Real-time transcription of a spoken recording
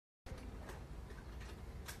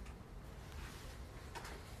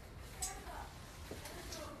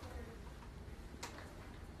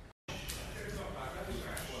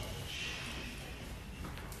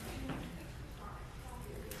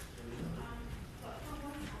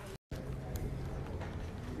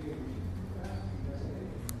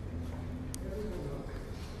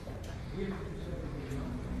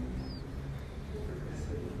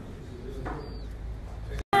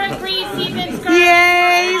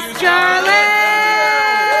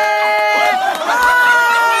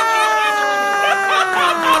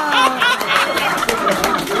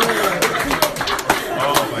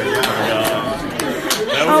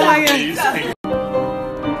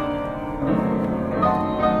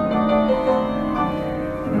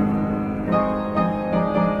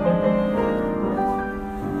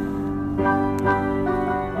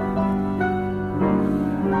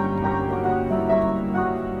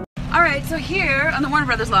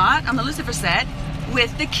Brothers lot on the Lucifer set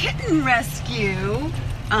with the kitten rescue.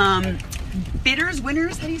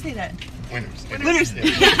 Winners, how do you say that? Winners.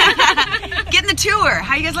 Yeah. Getting the tour.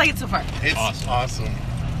 How you guys like it so far? It's awesome.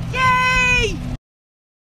 Yay!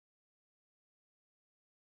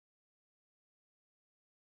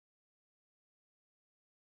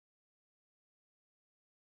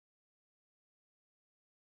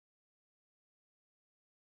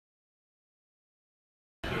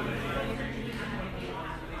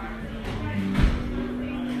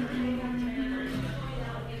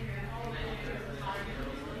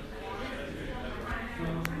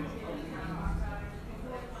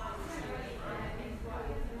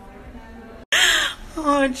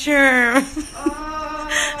 Oh, Germ. Oh,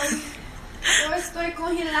 yo estoy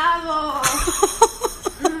congelado.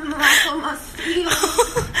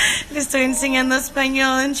 Le estoy enseñando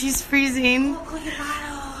español and she's freezing.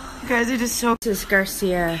 You guys are just so... This is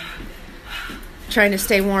Garcia trying to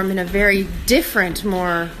stay warm in a very different,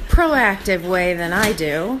 more proactive way than I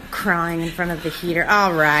do. Crying in front of the heater.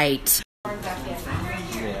 All right.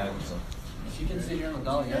 You can sit here on the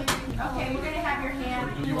doll, yeah? Okay, we're gonna have your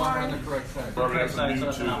hand. You want her on the correct side. Correct side, so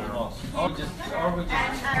it's not false. I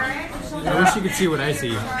wish you could see what I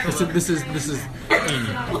see. This is Amy.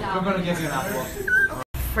 We're gonna give you an apple.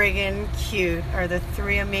 Friggin' cute are the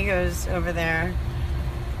three amigos over there.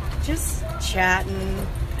 Just chatting.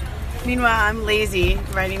 Meanwhile, I'm lazy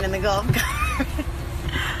riding in the golf cart.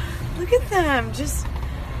 Look at them, just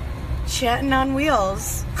chatting on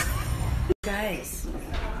wheels. Guys,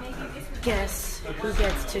 guess who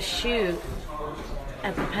gets to shoot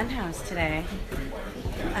at the penthouse today?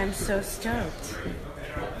 I'm so stoked.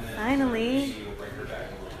 Finally.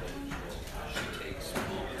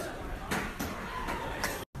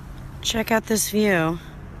 Check out this view.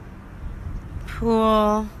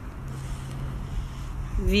 Pool.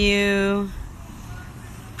 View.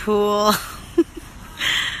 Pool.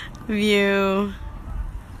 View.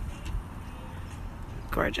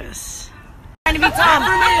 Gorgeous. Trying to be Tom. Oh,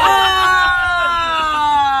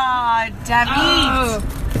 David.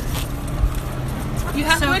 You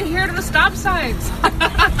have to adhere to the stop signs.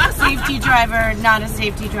 Safety driver, not a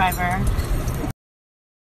safety driver.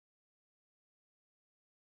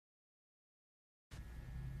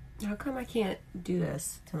 How come I can't do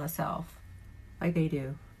this to myself like they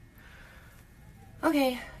do?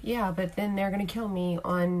 Okay, yeah, but then they're gonna kill me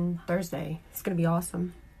on Thursday. It's gonna be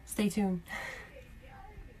awesome. Stay tuned.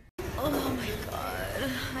 Oh my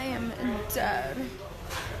god, I am dead.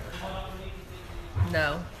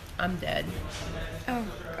 No, I'm dead. Oh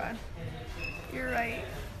god, you're right.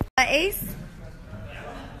 Ace?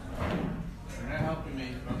 You're not helping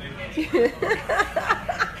me.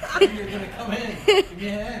 You're gonna come in. Give me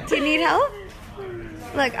a hand. Do you need help?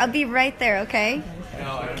 Look, I'll be right there, okay?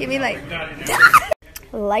 Give me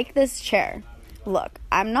like this chair. Look,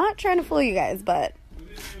 I'm not trying to fool you guys, but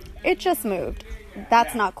it just moved.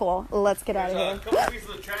 That's not cool. Let's get out of here.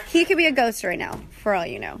 He could be a ghost right now, for all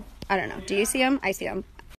you know. I don't know. Do you see him? I see him.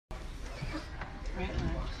 Right,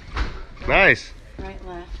 left. Nice. Right,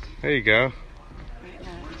 left. There you go. Right,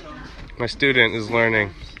 left. My student is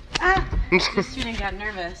learning. Ah! The student got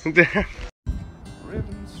nervous. Ribbons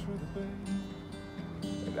through the bay,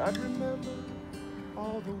 and I'd remember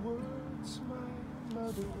all the words my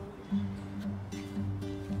mother wrote.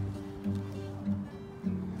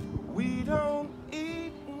 We don't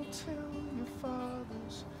eat until your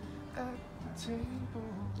father's at the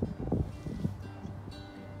table.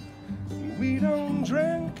 We don't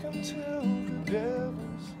drink until the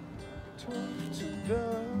devil's turned to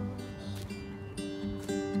dust.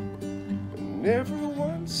 And never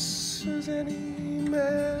once has any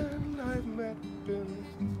man I've met been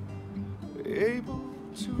able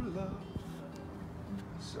to love.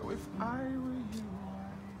 So if I were you,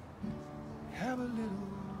 I'd have a little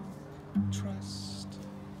trust.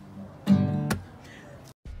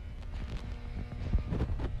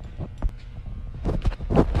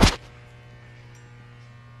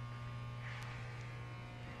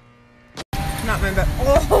 Not my bad.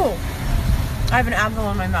 Oh! I have an apple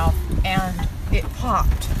in my mouth and it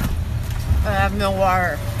popped. I have no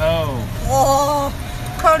water. Oh. Oh!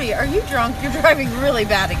 Cody, are you drunk? You're driving really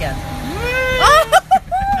bad again.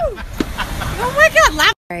 Oh my god,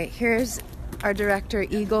 laugh! Alright, here's our director,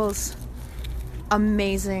 Eagles.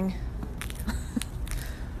 Amazing.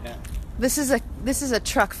 Yeah. This is a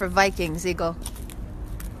truck for Vikings, Eagle.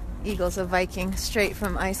 Eagle's a Viking, straight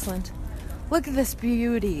from Iceland. Look at this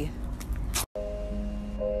beauty.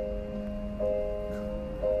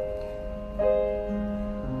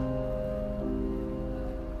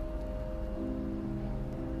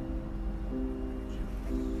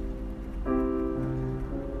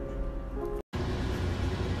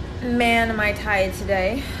 Man, am I tired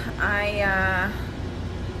today. I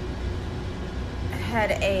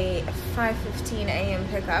had a 5:15 a.m.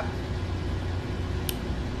 pickup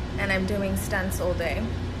and I'm doing stunts all day.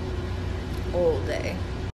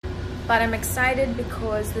 But I'm excited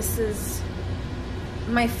because this is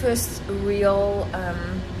my first real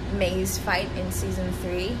maze fight in season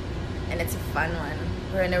 3, and it's a fun one.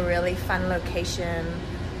 We're in a really fun location.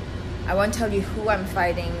 I won't tell you who I'm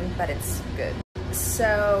fighting, but it's good.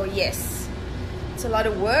 So yes, it's a lot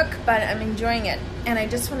of work, but I'm enjoying it. And I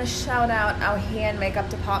just want to shout out our hair and makeup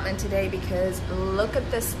department today because look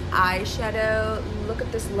at this eyeshadow, look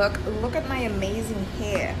at this look at my amazing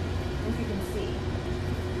hair, if you can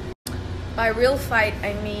see. By real fight,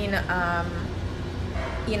 I mean,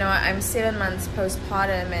 you know, I'm 7 months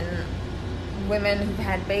postpartum, and women who've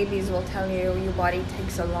had babies will tell you your body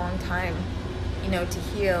takes a long time, you know, to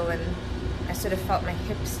heal, and I sort of felt my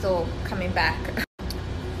hips still coming back.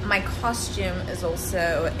 My costume is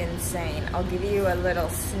also insane. I'll give you a little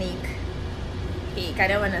sneak peek. I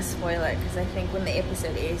don't want to spoil it because I think when the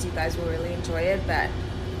episode airs you guys will really enjoy it, but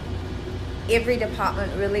every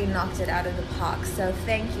department really knocked it out of the park, so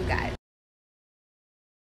thank you guys.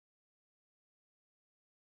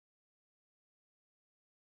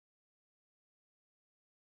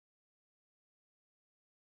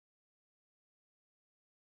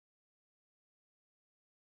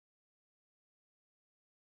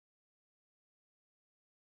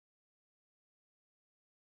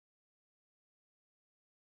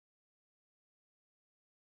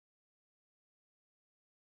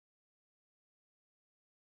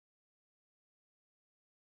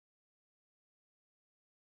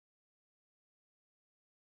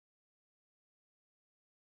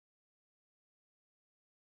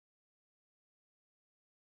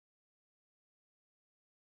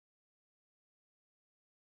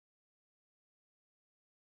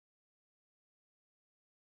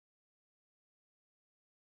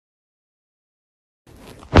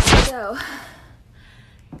 So,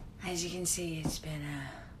 as you can see, it's been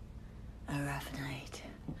a rough night.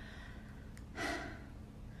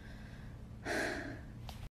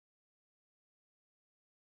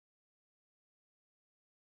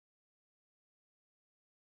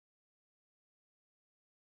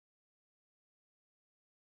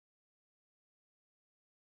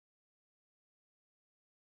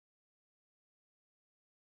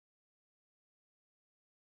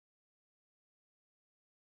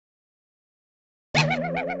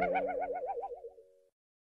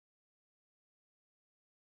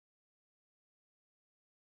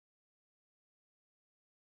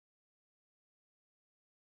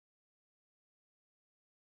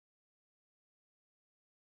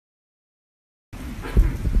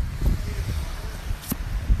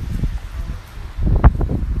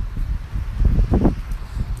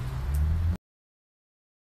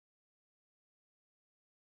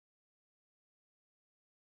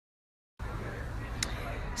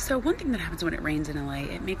 So one thing that happens when it rains in LA,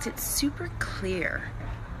 it makes it super clear.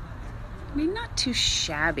 I mean, not too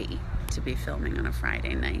shabby to be filming on a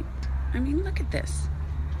Friday night. I mean, look at this.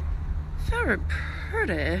 Very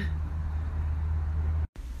pretty.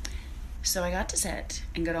 So I got to set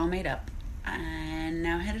and got all made up and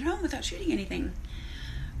now headed home without shooting anything.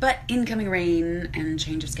 But incoming rain and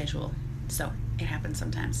change of schedule. So it happens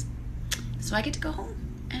sometimes. So I get to go home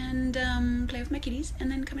and play with my kitties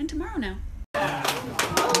and then come in tomorrow now.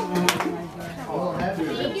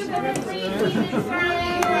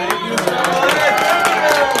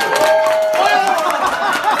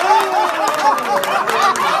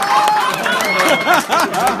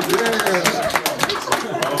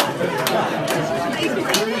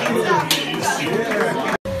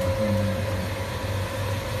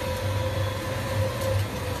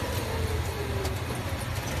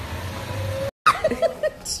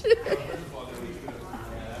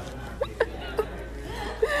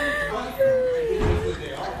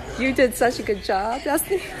 You did such a good job,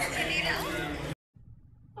 Dusty.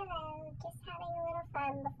 Hello, just having a little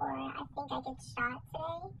fun before I think I get shot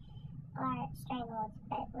today or strangled,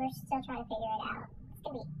 but we're still trying to figure it out. It's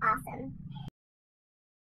gonna be awesome.